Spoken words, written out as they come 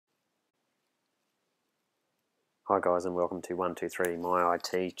Hi guys, and welcome to 123 My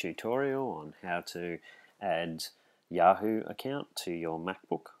IT tutorial on how to add Yahoo account to your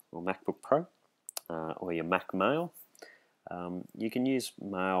MacBook or MacBook Pro or your Mac Mail. You can use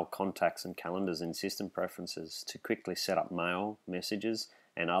mail contacts and calendars in system preferences to quickly set up mail, messages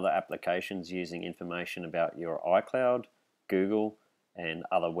and other applications using information about your iCloud, Google and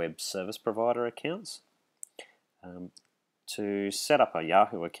other web service provider accounts. To set up a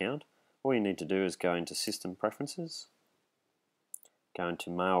Yahoo account, all you need to do is go into System Preferences, go into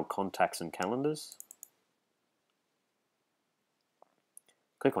Mail, Contacts and Calendars,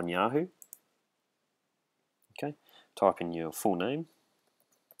 click on Yahoo, okay, type in your full name,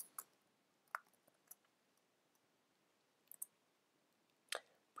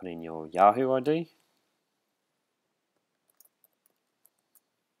 put in your Yahoo ID,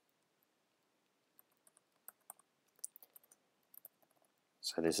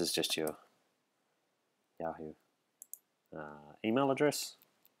 so this is just your Yahoo email address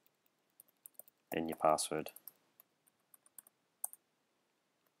and your password.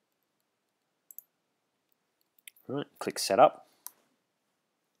 Right, click Setup.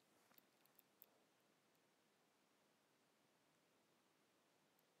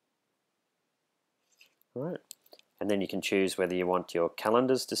 Right, and then you can choose whether you want your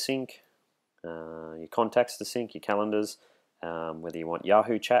calendars to sync, your contacts to sync, your calendars, whether you want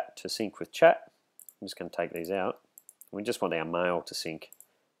Yahoo Chat to sync with chat. I'm just going to take these out. We just want our mail to sync.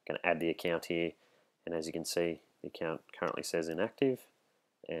 I'm going to add the account here, and as you can see, the account currently says inactive,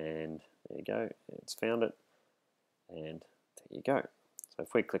 and there you go, it's found it, and there you go. So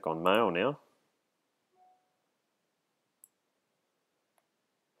if we click on mail now,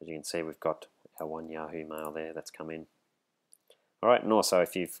 as you can see, we've got our one Yahoo mail there that's come in. Alright, and also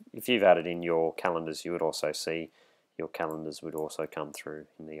if you've added in your calendars, you would also see your calendars would also come through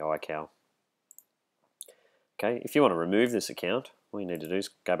in the iCal. Okay, if you want to remove this account, all you need to do is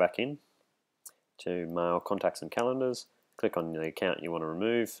go back in to Mail, Contacts and Calendars, click on the account you want to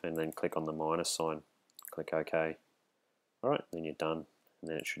remove, and then click on the minus sign. Click OK. Alright, then you're done,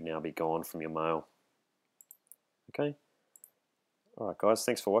 and then it should now be gone from your mail. Okay. Alright guys,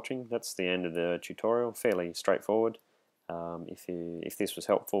 thanks for watching. That's the end of the tutorial. Fairly straightforward. If this was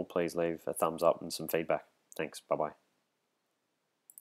helpful, please leave a thumbs up and some feedback. Thanks, bye bye.